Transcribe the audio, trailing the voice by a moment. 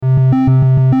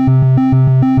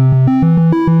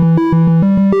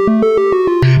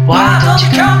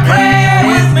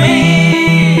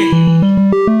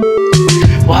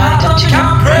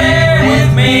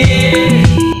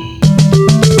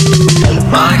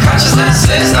consciousness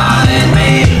is not in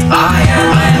me. I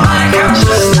am in my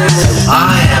consciousness.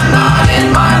 I am not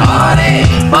in my body.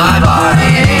 My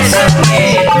body isn't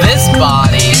me. This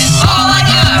body is all I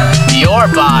got. Your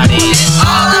body is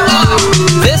all I want.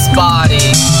 This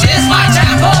body is my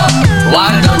temple.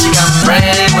 Why don't you come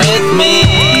pray with me?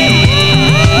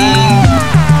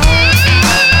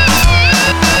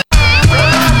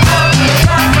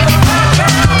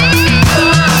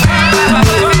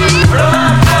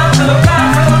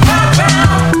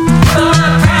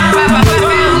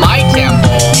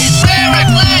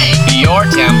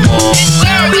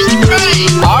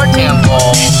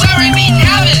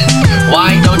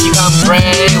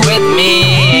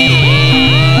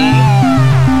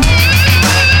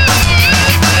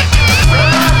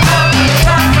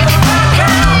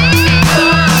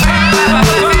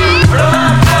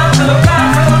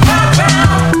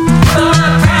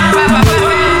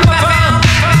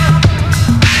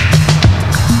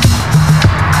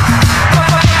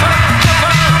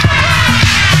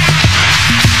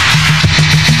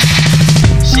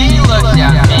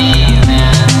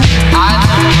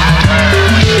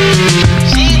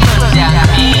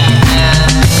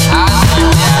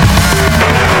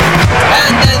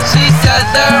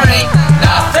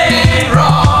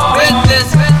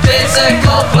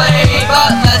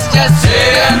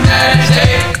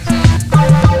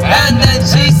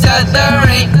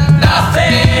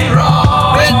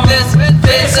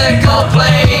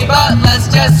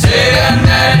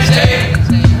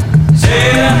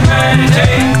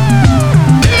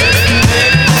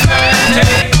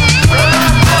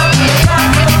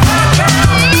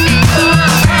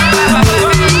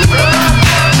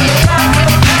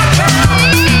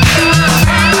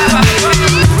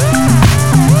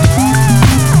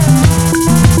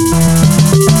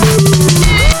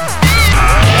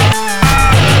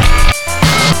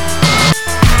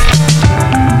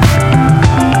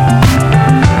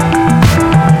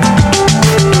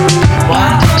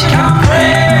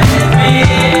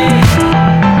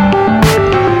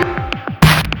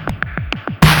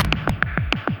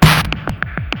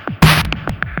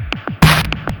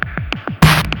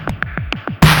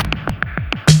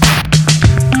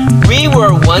 We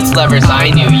were once lovers, I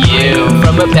knew you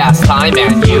from a past time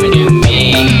and you knew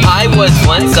me. I was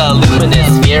once a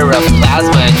luminous sphere of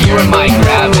plasma and you were my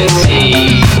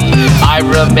gravity. I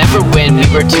remember when we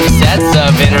were two sets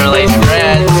of interlaced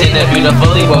threads in a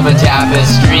beautifully woven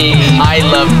tapestry. I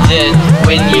loved it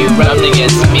when you rubbed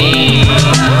against me.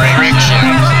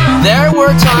 There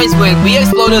were times when we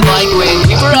exploded like when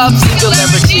we were up single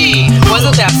liberty.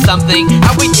 Wasn't that something?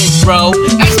 How we did grow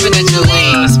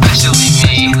exponentially, especially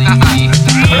me.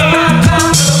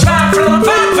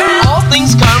 All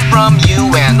things come from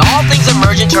you and all things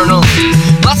emerge internally.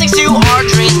 Blessings to our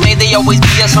dreams, may they always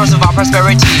be a source of our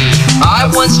prosperity. I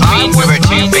once dreamed we were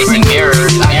two facing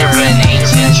mirrors under an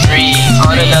ancient tree,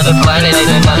 on another planet in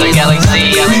another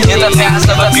galaxy, in the past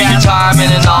of a future time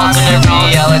in an alternate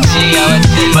reality.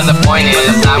 But the point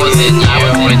is, I was in you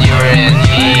when you were in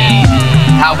me.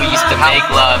 How we used to make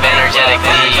love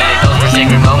energetically. Those were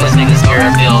sacred moments when the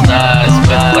spirit filled us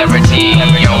with clarity.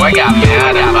 Yo, I got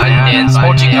mad abundance.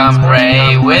 Won't you come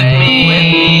pray with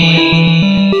me?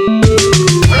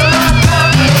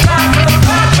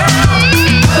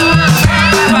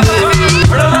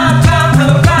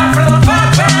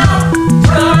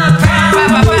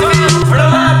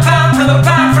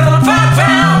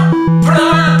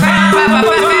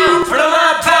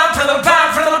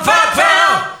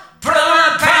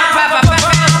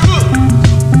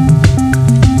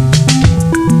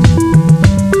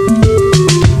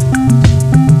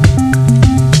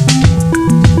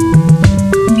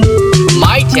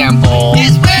 Temple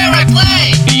is where I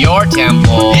play. Your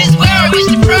temple is where I wish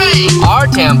to pray. Our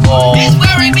temple is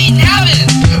where I meet in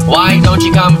heaven. Why don't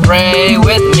you come pray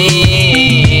with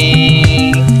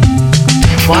me?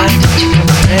 Why don't you come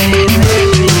pray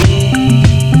with me?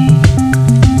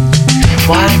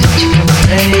 Why don't you come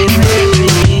pray with me?